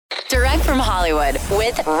from Hollywood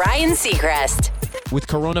with Ryan Seacrest. With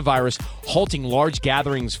coronavirus halting large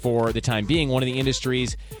gatherings for the time being, one of the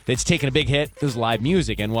industries that's taken a big hit is live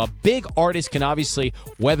music. And while big artists can obviously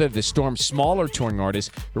weather the storm, smaller touring artists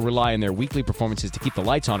who rely on their weekly performances to keep the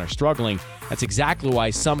lights on are struggling. That's exactly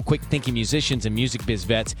why some quick-thinking musicians and music biz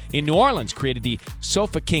vets in New Orleans created the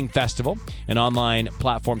Sofa King Festival, an online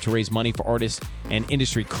platform to raise money for artists and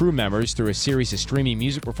industry crew members through a series of streaming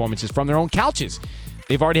music performances from their own couches.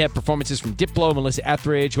 They've already had performances from Diplo, Melissa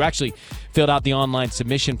Etheridge, who actually filled out the online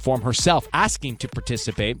submission form herself asking to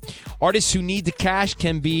participate. Artists who need the cash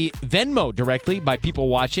can be Venmo directly by people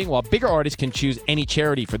watching, while bigger artists can choose any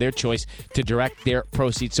charity for their choice to direct their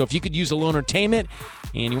proceeds. So if you could use a little entertainment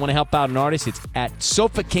and you want to help out an artist, it's at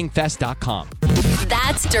sofakingfest.com.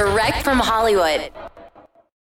 That's direct from Hollywood.